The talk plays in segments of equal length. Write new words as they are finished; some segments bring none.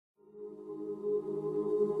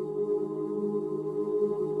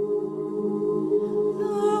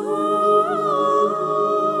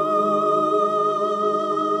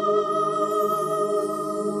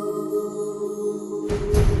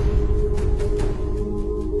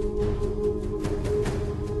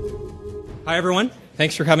Hi, everyone.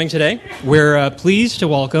 Thanks for coming today. We're pleased to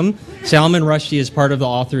welcome Shalman Rushdie as part of the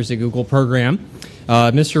Authors at Google program.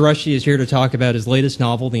 Mr. Rushdie is here to talk about his latest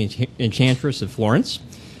novel, The Enchantress of Florence.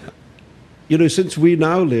 You know, since we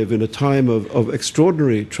now live in a time of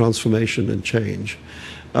extraordinary transformation and change,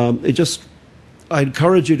 I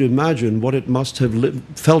encourage you to imagine what it must have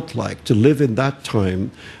felt like to live in that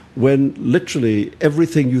time when literally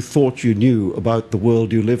everything you thought you knew about the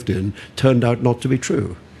world you lived in turned out not to be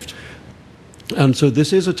true. And so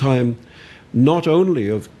this is a time not only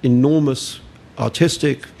of enormous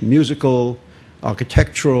artistic, musical,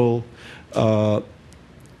 architectural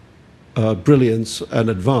brilliance and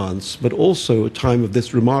advance, but also a time of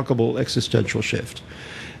this remarkable existential shift.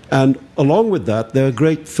 And along with that, there are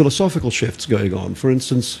great philosophical shifts going on. For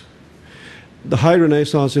instance, the High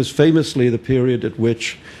Renaissance is famously the period at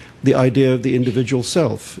which the idea of the individual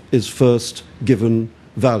self is first given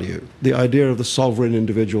value, the idea of the sovereign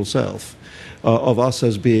individual self, of us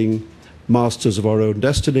as being masters of our own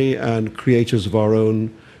destiny and creators of our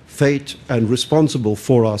own fate and responsible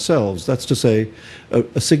for ourselves. That's to say,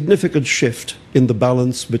 a significant shift in the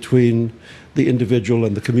balance between the individual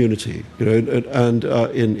and the community. You know, and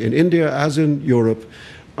in India, as in Europe,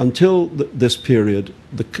 until this period,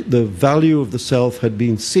 the value of the self had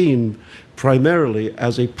been seen primarily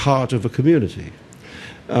as a part of a community.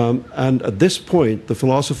 And at this point, the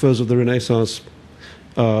philosophers of the Renaissance,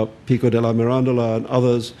 Pico della Mirandola and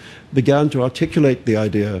others, began to articulate the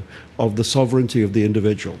idea of the sovereignty of the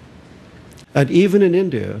individual. And even in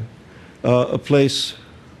India, a place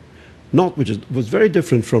was very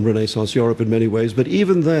different from Renaissance Europe in many ways, but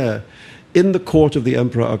even there, in the court of the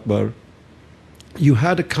Emperor Άκμπαρ, you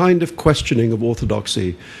had a kind of questioning of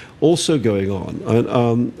orthodoxy also going on.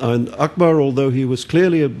 And Άκμπαρ, although he was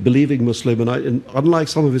clearly a believing Muslim, and unlike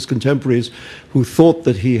some of his contemporaries who thought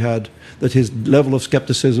that that his level of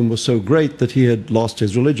skepticism was so great that he had lost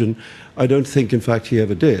his religion, I don't think, in fact, he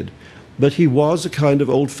ever did. But he was a kind of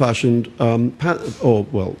old-fashioned,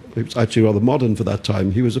 it was actually rather modern for that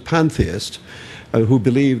time. He was a pantheist who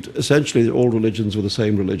believed essentially that all religions were the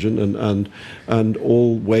same religion, and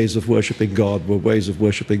all ways of worshipping God were ways of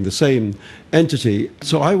worshipping the same entity.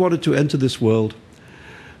 So I wanted to enter this world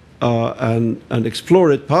and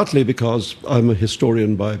explore it, partly because I'm a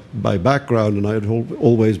historian by background, and I had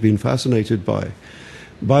always been fascinated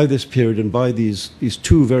by this period and by these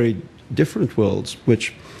two very different worlds,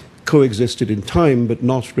 which coexisted in time, but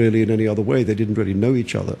not really in any other way. They didn't really know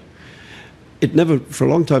each other. For a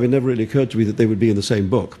long time, it never really occurred to me that they would be in the same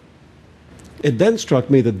book. It then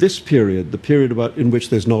struck me that this period, the period in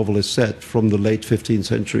which this novel is set, from the late 15th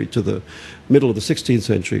century to the middle of the 16th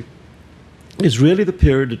century, is really the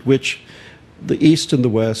period at which the East and the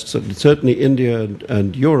West, certainly India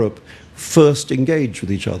and Europe, first engaged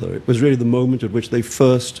with each other. It was really the moment at which they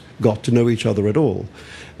first got to know each other at all.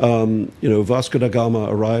 Vasco da Gama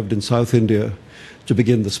arrived in South India to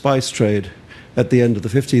begin the spice trade at the end of the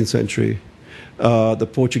 15th century. The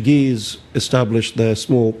Portuguese established their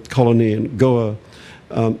small colony in Goa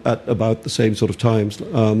at about the same sort of times.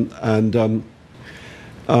 And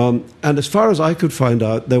as far as I could find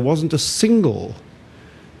out, there wasn't a single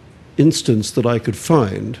instance that I could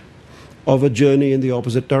find of a journey in the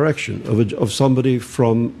opposite direction, of somebody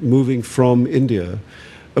moving from India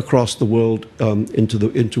across the world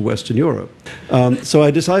into Western Europe. So I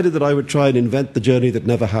decided that I would try and invent the journey that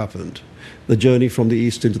never happened, the journey from the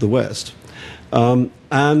East into the West.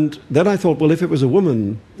 And then I thought, well, if it was a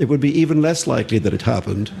woman, it would be even less likely that it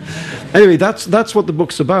happened. Anyway, that's what the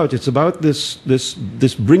book's about. It's about this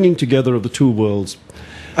bringing together of the two worlds.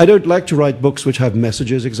 I don't like to write books which have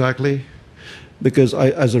messages exactly, because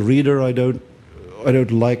as a reader, I don't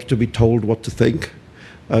like to be told what to think.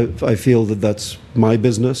 I feel that that's my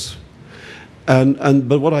business.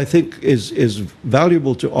 But what I think is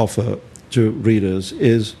valuable to offer to readers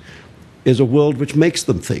is a world which makes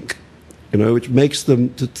them think, which makes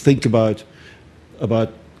them to think about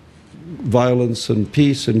violence and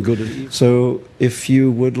peace and good and evil. So if you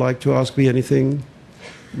would like to ask me anything,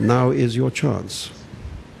 now is your chance,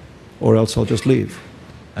 or else I'll just leave.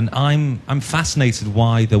 And I'm fascinated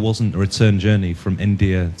why there wasn't a return journey from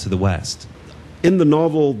India to the West. In the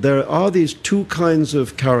novel, there are these two kinds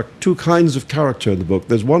of character in the book.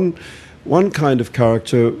 There's one kind of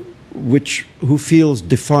character who feels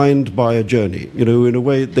defined by a journey. In a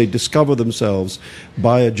way, they discover themselves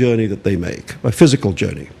by a journey that they make, a physical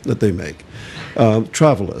journey that they make.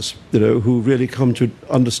 Travelers, who really come to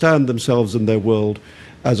understand themselves and their world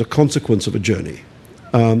as a consequence of a journey.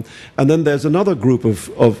 And then there's another group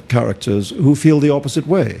of characters who feel the opposite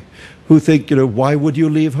way, who think, why would you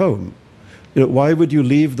leave home? You know, why would you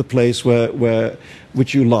leave the place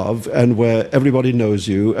which you love and where everybody knows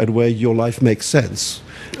you and where your life makes sense?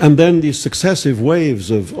 And then these successive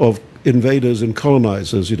waves of invaders and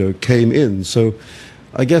colonizers, you know, came in. So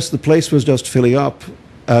I guess the place was just filling up,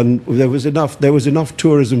 and there was enough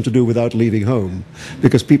tourism to do without leaving home,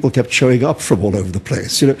 because people kept showing up from all over the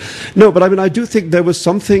place. You know, no, but I mean, I do think there's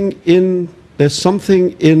something in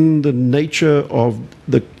the nature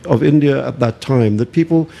of India at that time that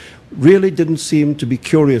people really didn't seem to be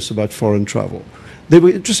curious about foreign travel. They were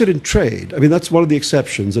interested in trade. I mean, that's one of the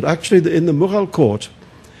exceptions. That actually, in the Mughal court,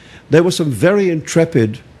 there were some very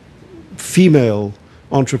intrepid female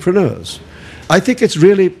entrepreneurs. I think it's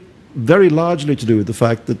really very largely to do with the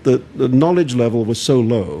fact that the knowledge level was so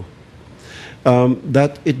low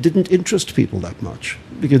that it didn't interest people that much,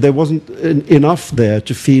 because there wasn't enough there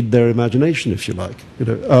to feed their imagination, if you like. You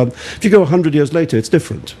know, if you go 100 years later, it's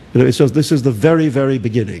different. You know, it's just, this is the very, very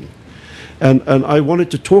beginning. And I wanted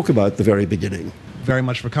to talk about the very beginning. Very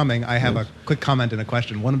much for coming. I have a quick comment and a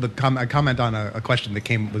question. One of the comment on a question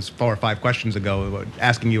that was 4 or 5 questions ago,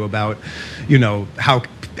 asking you about, you know, how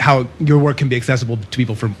your work can be accessible to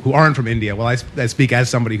people who aren't from India. Well, I speak as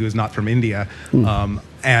somebody who is not from India,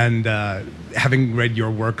 and having read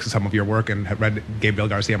your work, some of your work, and have read Gabriel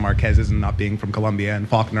Garcia Marquez's, and not being from Colombia, and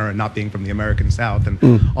Faulkner, and not being from the American South,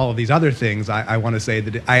 and all of these other things, I want to say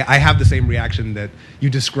that I have the same reaction that you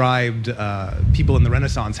described people in the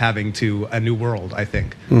Renaissance having to a new world, I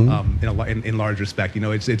think, in large respect. You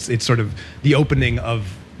know, it's sort of the opening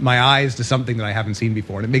of my eyes to something that I haven't seen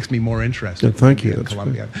before, and it makes me more interested in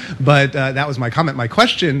Colombia. But that was my comment. My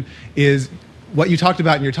question is, what you talked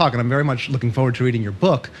about in your talk, and I'm very much looking forward to reading your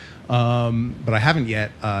book, but I haven't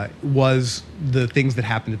yet, was the things that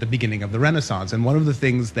happened at the beginning of the Renaissance. And one of the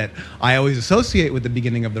things that I always associate with the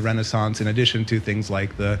beginning of the Renaissance, in addition to things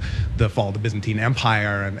like the fall of the Byzantine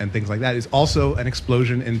Empire and things like that, is also an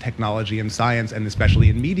explosion in technology and science, and especially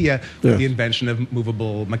in media, with the invention of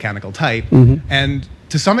movable mechanical type. And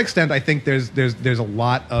to some extent, I think there's a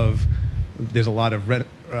lot of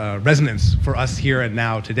resonance for us here and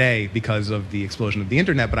now today because of the explosion of the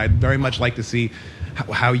internet. But I'd very much like to see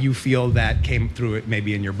how you feel that came through it,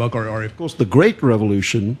 maybe in your book, or if... Of course, the great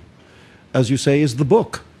revolution, as you say, is the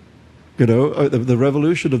book. You know, the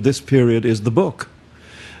revolution of this period is the book.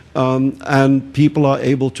 And people are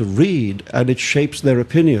able to read, and it shapes their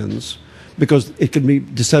opinions, because it can be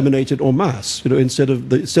disseminated en masse. You know, instead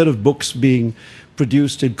of books being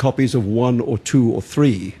produced in copies of 1 or 2 or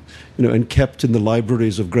 3, you know, and kept in the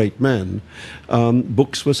libraries of great men,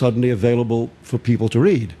 books were suddenly available for people to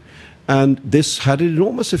read. And this had an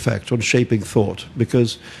enormous effect on shaping thought,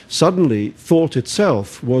 because suddenly thought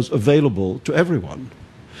itself was available to everyone.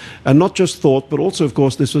 And not just thought, but also, of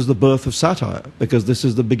course, this was the birth of satire, because this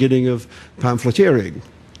is the beginning of pamphleteering,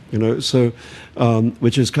 you know, so,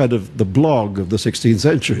 which is kind of the blog of the 16th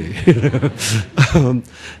century. You know?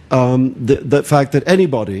 The fact that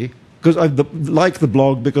anybody, because I like the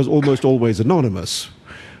blog because almost always anonymous,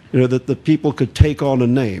 you know, that people could take on a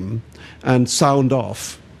name and sound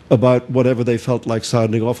off about whatever they felt like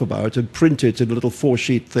sounding off about, and print it in a little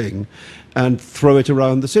 4-sheet thing and throw it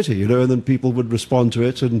around the city, you know, and then people would respond to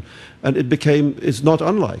it, and it's not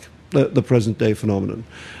unlike the present day phenomenon.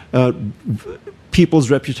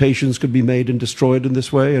 People's reputations could be made and destroyed in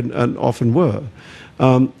this way, and often were.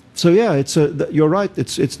 So yeah, you're right,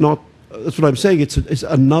 it's not, that's what I'm saying, it's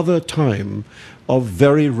another time of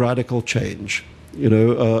very radical change, you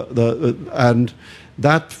know, and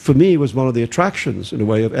that, for me, was one of the attractions, in a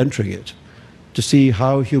way, of entering it, to see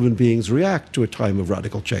how human beings react to a time of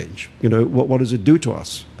radical change. You know, what does it do to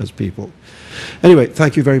us as people? Anyway,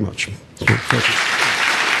 thank you very much. Thank you.